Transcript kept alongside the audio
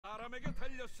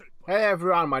Hey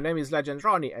everyone, my name is Legend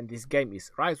Ronnie and this game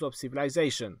is Rise of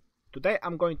Civilization. Today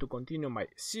I'm going to continue my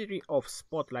series of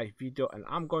spotlight video and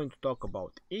I'm going to talk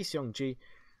about Yi Seong-Gye,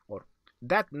 or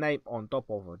that name on top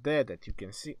over there that you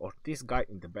can see, or this guy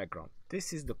in the background.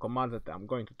 This is the commander that I'm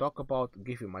going to talk about,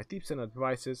 give you my tips and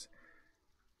advices,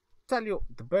 tell you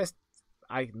the best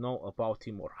I know about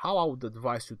him or how I would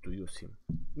advise you to use him.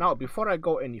 Now before I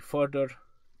go any further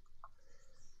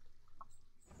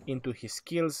into his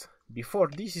skills, before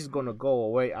this is gonna go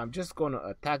away, I'm just gonna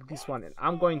attack this one and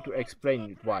I'm going to explain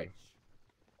it why.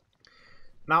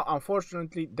 Now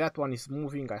unfortunately that one is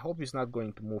moving. I hope it's not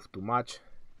going to move too much.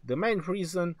 The main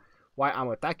reason why I'm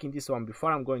attacking this one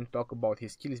before I'm going to talk about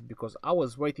his skill is because I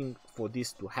was waiting for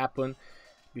this to happen,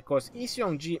 because Yi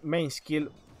Seong-Gye main skill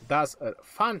does a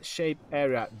fan shape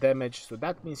area damage, so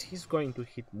that means he's going to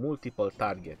hit multiple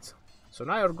targets. So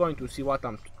now you're going to see what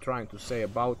I'm trying to say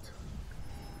about.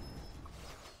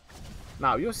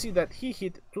 Now you see that he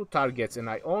hit 2 targets and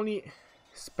I only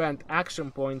spent action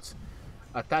points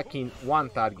attacking 1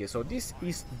 target. So this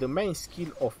is the main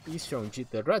skill of Yi Seong-Gye,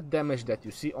 the red damage that you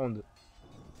see on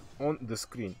the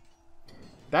screen.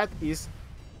 That is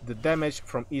the damage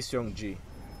from Yi Seong-Gye.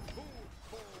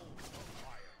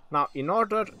 Now in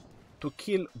order to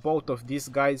kill both of these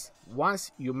guys,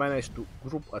 once you manage to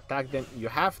group attack them, you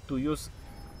have to use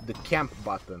the camp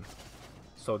button,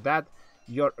 so that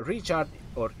your Richard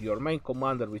or your main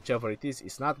commander, whichever it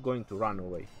is not going to run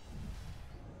away.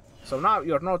 So now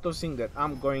you're noticing that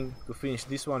I'm going to finish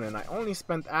this one and I only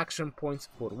spent action points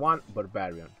for 1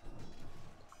 barbarian,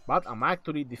 but I'm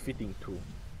actually defeating 2.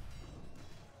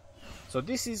 So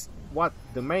this is what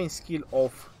the main skill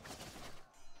of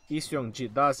Yi Seong-Gye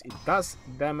does. It does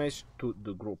damage to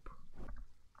the group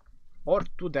or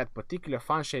to that particular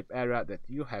fan shape area that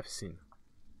you have seen.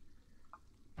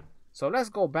 So let's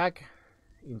go back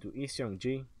into Yi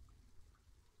Seong-Gye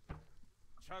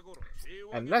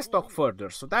and let's talk further.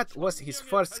 So that was his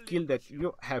first skill that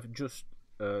you have just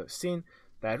seen.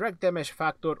 Direct damage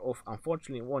factor of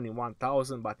unfortunately only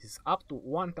 1000, but it's up to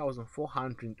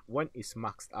 1400 when it's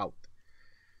maxed out.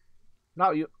 Now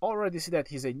you already see that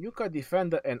he's a nuka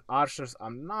defender and archers.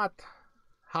 I'm not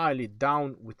highly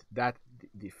down with that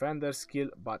defender skill,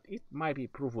 but it might be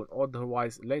proven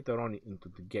otherwise later on into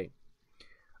the game.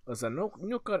 As a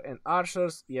nuker and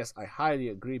archers, yes, I highly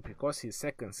agree, because his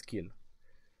second skill,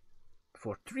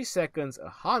 for 3 seconds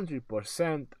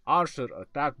 100% archer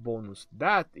attack bonus,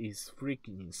 that is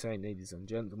freaking insane, ladies and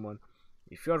gentlemen.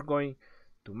 If you're going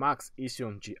to max Yi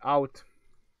Seong-Gye out,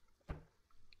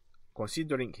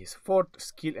 considering his 4th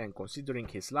skill and considering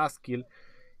his last skill,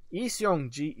 Yi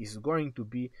Seong-Gye is going to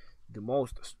be the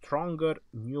most stronger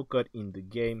nuker in the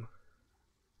game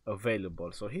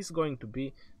available. So he's going to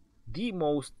be the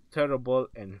most terrible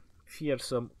and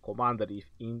fearsome commander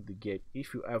in the game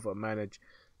if you ever manage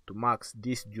to max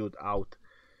this dude out.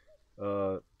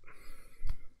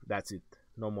 That's it,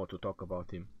 no more to talk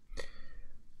about him,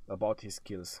 about his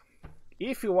skills.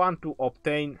 If you want to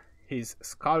obtain his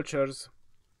sculptures,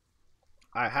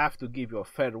 I have to give you a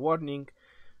fair warning.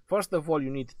 First of all,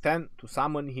 you need 10 to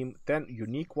summon him, 10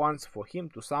 unique ones for him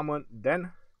to summon.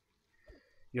 Then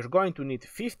you're going to need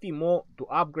 50 more to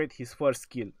upgrade his first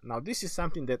skill. Now this is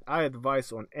something that I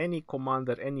advise on any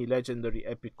commander, any legendary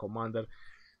epic commander,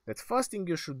 that first thing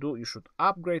you should do, you should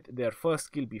upgrade their first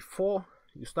skill before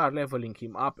you start leveling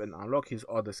him up and unlock his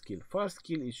other skill. First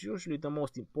skill is usually the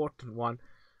most important one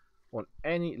on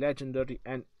any legendary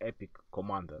and epic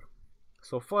commander.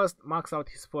 So first max out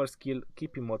his first skill,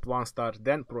 keep him at 1 star,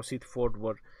 then proceed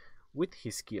forward with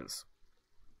his skills.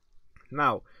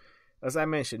 Now, as I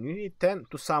mentioned, you need 10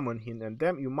 to summon him, and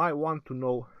then you might want to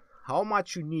know how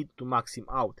much you need to max him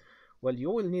out. Well,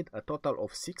 you will need a total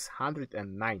of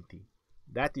 690.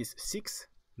 That is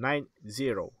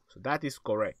 690, so that is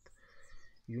correct.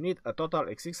 You need a total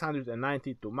of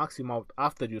 690 to max him out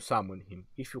after you summon him.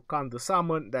 If you count the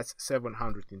summon, that's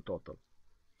 700 in total.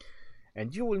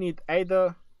 And you will need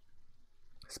either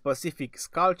specific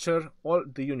sculpture or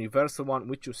the universal one,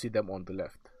 which you see them on the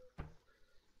left.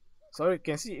 So you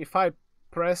can see if I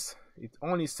press, it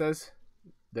only says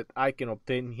that I can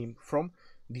obtain him from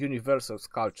the universal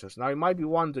sculptures. Now you might be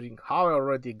wondering how I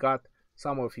already got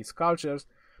some of his sculptures,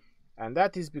 and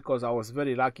that is because I was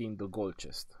very lucky in the gold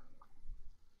chest.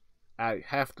 I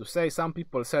have to say, some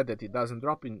people said that it doesn't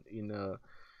drop in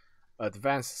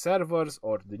advanced servers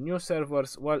or the new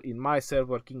servers. Well, in my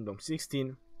server, Kingdom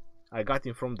 16, I got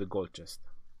him from the gold chest.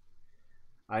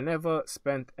 I never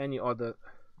spent any other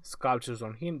sculptures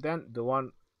on him than the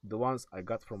ones I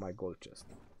got from my gold chest.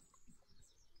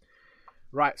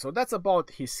 Right, so that's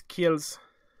about his skills.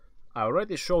 I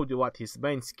already showed you what his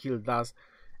main skill does,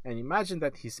 And imagine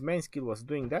that his main skill was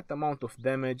doing that amount of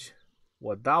damage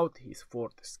without his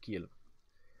fourth skill.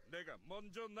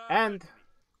 And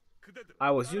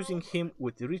I was using him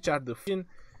with Richard the Finn.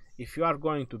 If you are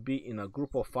going to be in a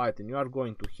group of fight and you are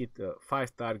going to hit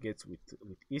 5 targets with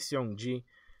Yi Seong-Gye,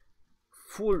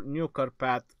 full nuker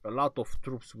path, a lot of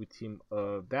troops with him,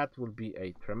 that will be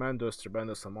a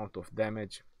tremendous amount of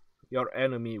damage. Your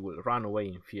enemy will run away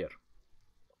in fear.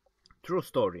 True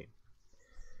story.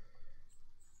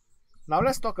 Now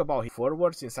let's talk about his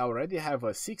forward. Since I already have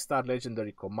a 6-star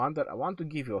legendary commander, I want to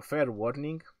give you a fair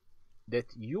warning that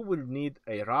you will need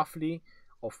a roughly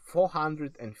of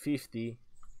 450,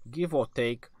 give or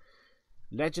take,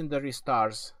 legendary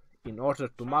stars in order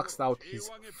to max out his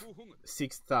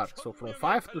 6-star. So from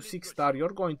 5 to 6-star you're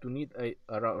going to need a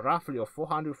roughly of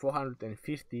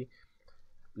 450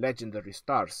 legendary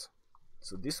stars.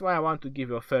 So this is why I want to give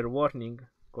you a fair warning,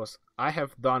 because I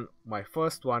have done my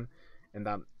first one and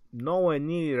I'm nowhere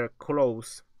near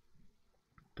close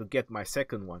to get my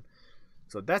second one.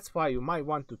 So that's why you might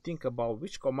want to think about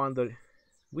which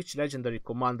legendary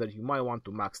commander you might want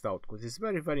to max out, because it's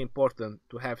very important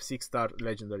to have 6-star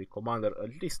legendary commander,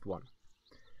 at least one.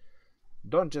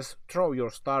 Don't just throw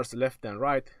your stars left and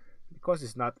right, because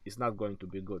it's not going to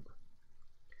be good.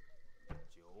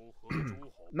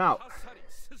 Now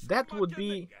that would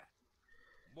be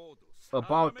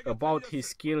about his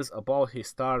skills, about his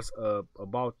stars,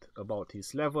 about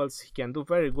his levels. He can do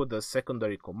very good as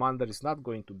secondary commander. It's not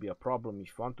going to be a problem if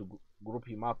you want to group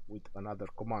him up with another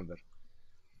commander.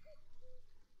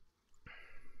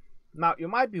 Now you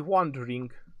might be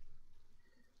wondering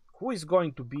who is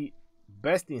going to be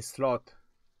best in slot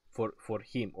for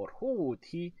him, or who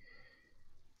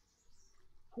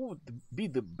would be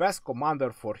the best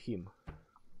commander for him.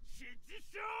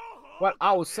 Well,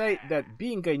 I would say that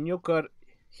being a nuker,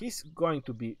 he's going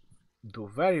to do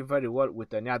very well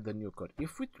with another nuker.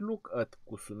 If we look at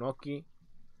Kusunoki,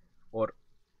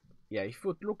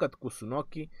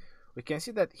 we can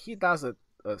see that he does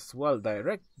as well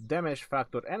direct damage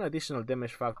factor and additional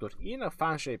damage factor in a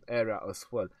fan shape area as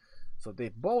well. So they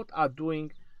both are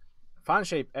doing fan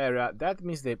shape area. That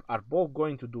means they are both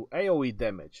going to do AoE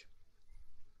damage.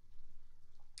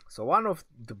 So one of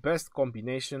the best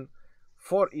combination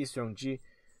for Yi Seong-Gye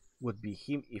would be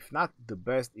him. If not the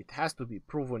best, it has to be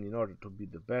proven in order to be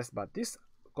the best, but this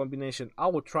combination I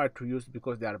will try to use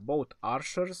because they are both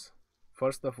archers.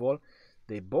 First of all,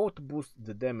 they both boost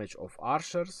the damage of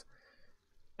archers,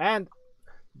 and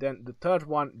then the third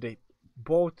one, they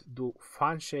both do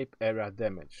fan shape area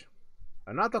damage.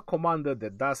 Another commander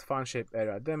that does fan shape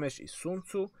area damage is Sun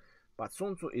Tzu, but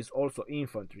Sun Tzu is also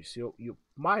infantry, so you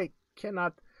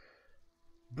cannot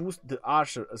boost the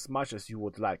archer as much as you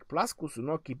would like. Plus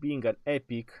Kusunoki being an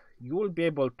epic, you will be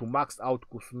able to max out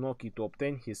Kusunoki to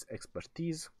obtain his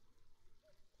expertise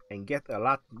and get a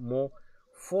lot more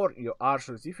for your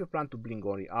archers if you plan to bring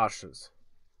only archers.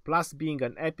 Plus being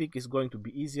an epic is going to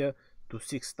be easier to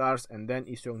 6 stars, and then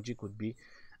Yi Seong-Gye could be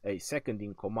a second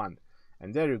in command.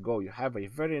 And there you go, you have a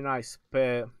very nice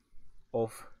pair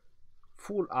of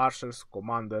full archers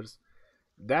commanders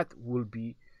that will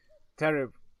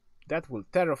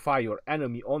terrify your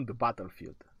enemy on the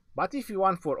battlefield. But if you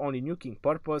want for only nuking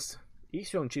purpose, Yi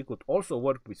Seong-Gye could also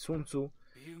work with Sun Tzu.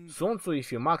 Sun Tzu,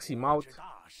 if you max him out,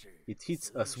 it hits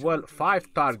as well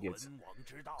 5 targets.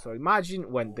 So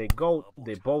imagine when they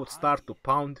both start to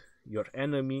pound your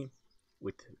enemy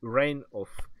with rain of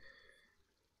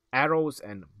arrows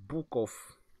and book of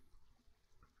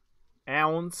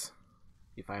aeons,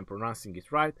 if I'm pronouncing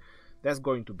it right. That's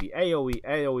going to be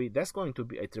AoE, that's going to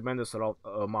be a tremendous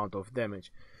amount of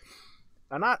damage.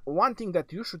 And one thing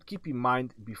that you should keep in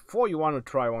mind before you want to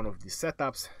try one of these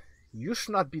setups, you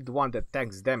should not be the one that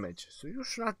tanks damage. So you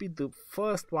should not be the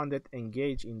first one that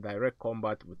engage in direct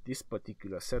combat with this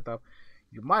particular setup.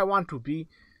 You might want to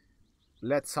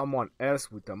let someone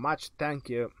else with a much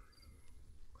tankier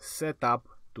setup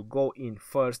to go in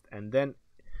first, and then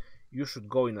you should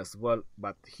go in as well.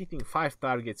 But hitting 5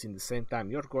 targets in the same time,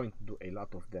 you're going to do a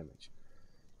lot of damage.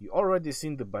 You already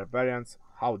seen the barbarians,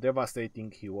 how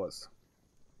devastating he was.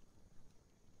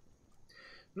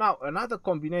 Now another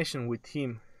combination with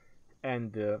him,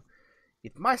 and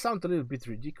it might sound a little bit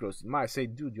ridiculous. You might say,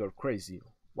 dude, you're crazy,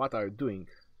 what are you doing,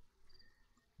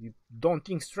 you don't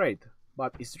think straight.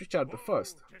 But it's Richard the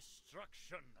First,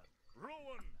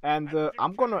 and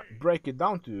I'm gonna break it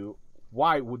down to you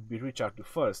why would be Richard the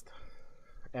First,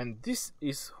 and this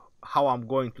is how I'm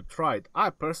going to try it.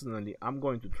 I'm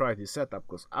going to try this setup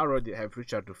because I already have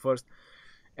Richard the First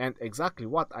and exactly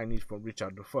what I need from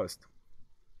Richard the First.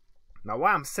 Now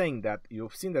why I'm saying that,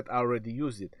 you've seen that I already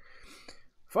used it.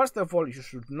 First of all, you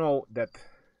should know that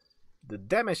the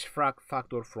damage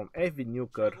factor from every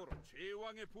nuker,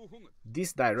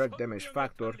 this direct damage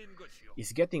factor,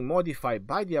 is getting modified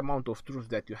by the amount of troops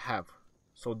that you have.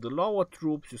 So the lower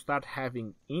troops you start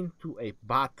having into a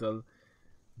battle,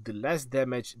 the less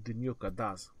damage the nuker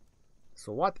does.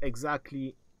 So what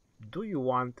exactly do you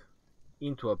want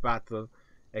into a battle?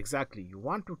 Exactly, you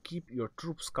want to keep your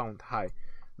troops count high.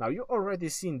 Now you already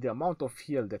seen the amount of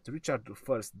heal that Richard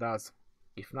I does.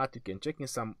 If not, you can check in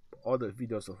some other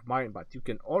videos of mine, but you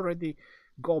can already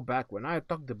go back when I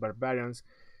attack the barbarians,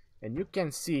 and you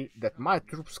can see that my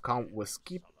troops count was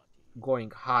keep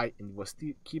going high and was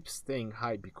still keep staying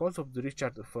high because of the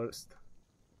Richard I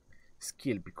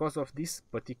skill, because of this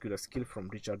particular skill from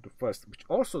Richard I, which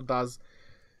also does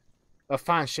a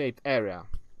fan-shaped area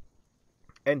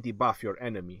and debuff your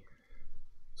enemy.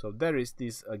 So there is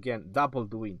this again double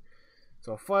win.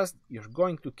 So first, you're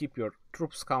going to keep your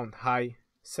troops count high.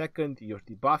 Second, you're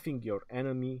debuffing your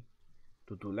enemy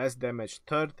to do less damage.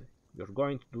 Third, you're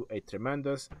going to do a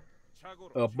tremendous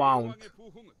amount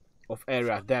of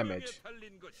area damage.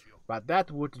 But that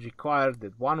would require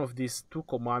that one of these two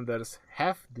commanders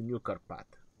have the nuker path.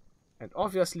 And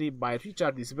obviously my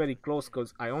Richard is very close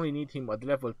because I only need him at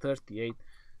level 38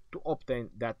 to obtain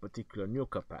that particular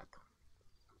nuker path.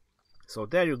 So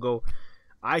there you go.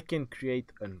 I can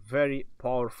create a very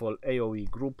powerful AoE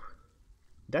group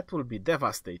that will be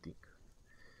devastating.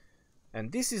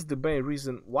 And this is the main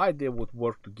reason why they would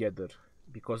work together,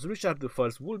 because Richard I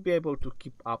will be able to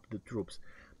keep up the troops.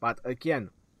 But again,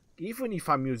 even if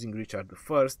I'm using Richard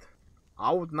I,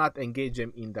 I would not engage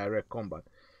them in direct combat,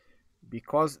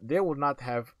 because they would not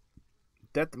have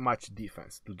that much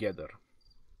defense together.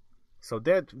 So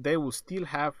that they will still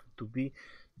have to be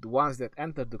the ones that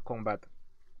enter the combat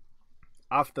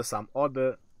after some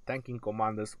other tanking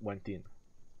commanders went in.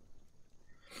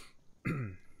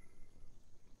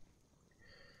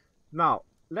 Now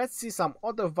let's see some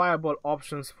other viable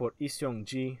options for Yi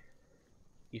Seong-Gye.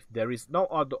 If there is no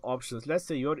other options, let's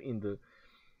say you're in the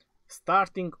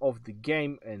starting of the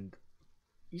game and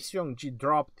Yi Seong-Gye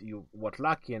dropped, you were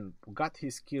lucky and got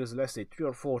his skills, let's say 3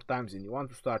 or 4 times, and you want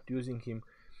to start using him.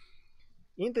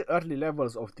 In the early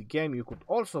levels of the game, you could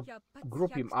also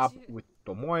group him up with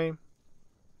Tomoe,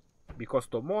 because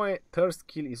Tomoe third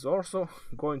skill is also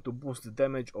going to boost the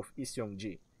damage of Yi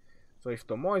Seong-Gye. So if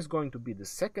Tomoe is going to be the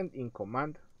second in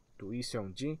command to Yi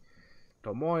Seong-Gye,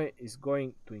 Tomoe is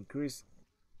going to increase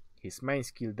his main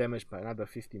skill damage by another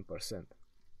 15%.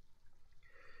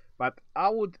 But I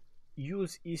would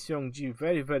use Yi Seong-Gye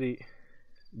very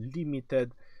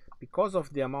limited because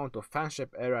of the amount of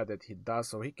fan-shape area that he does,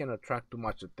 so he can attract too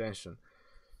much attention.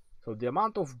 So the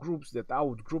amount of groups that I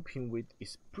would group him with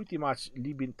is pretty much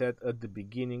limited at the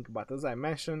beginning, but as I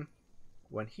mentioned,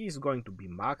 when he's going to be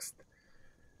maxed,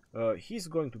 he's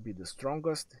going to be the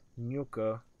strongest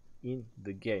nuker in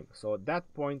the game. So at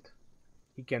that point,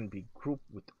 he can be grouped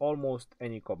with almost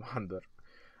any commander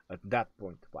at that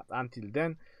point. But until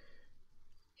then,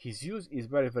 his use is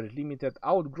very limited.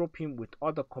 I would group him with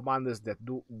other commanders that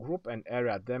do group and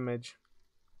area damage,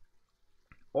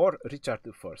 or Richard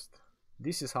I.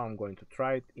 This is how I'm going to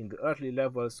try it in the early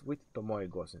levels with Tomoe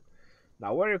Gozen.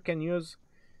 Now where you can use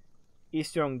Yi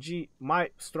Seong-Gye, my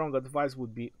strong advice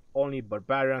would be only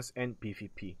barbarians and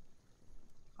PvP.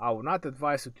 I would not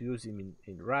advise you to use him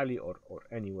in rally or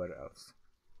anywhere else.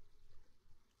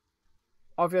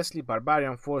 Obviously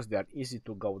barbarian force, they are easy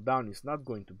to go down, it's not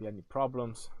going to be any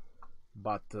problems,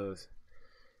 but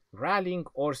rallying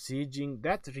or sieging,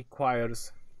 that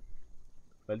requires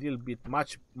a little bit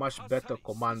much better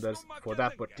commanders for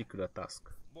that particular task.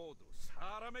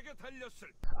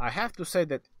 I have to say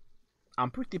that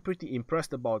I'm pretty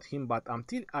impressed about him, but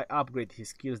until I upgrade his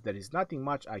skills, there is nothing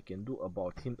much I can do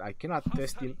about him. I cannot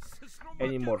test him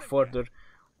anymore further.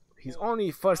 His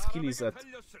only first skill is at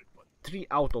 3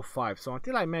 out of 5, so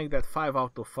until I make that 5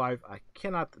 out of 5, I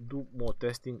cannot do more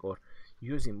testing or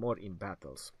use him more in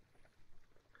battles.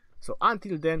 So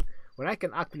until then, when I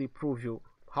can actually prove you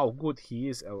how good he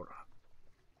is or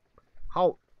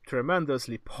how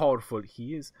tremendously powerful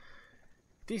he is,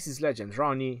 this is Legend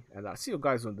Ronnie, and I'll see you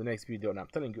guys on the next video, and I'm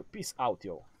telling you, peace out,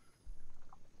 yo.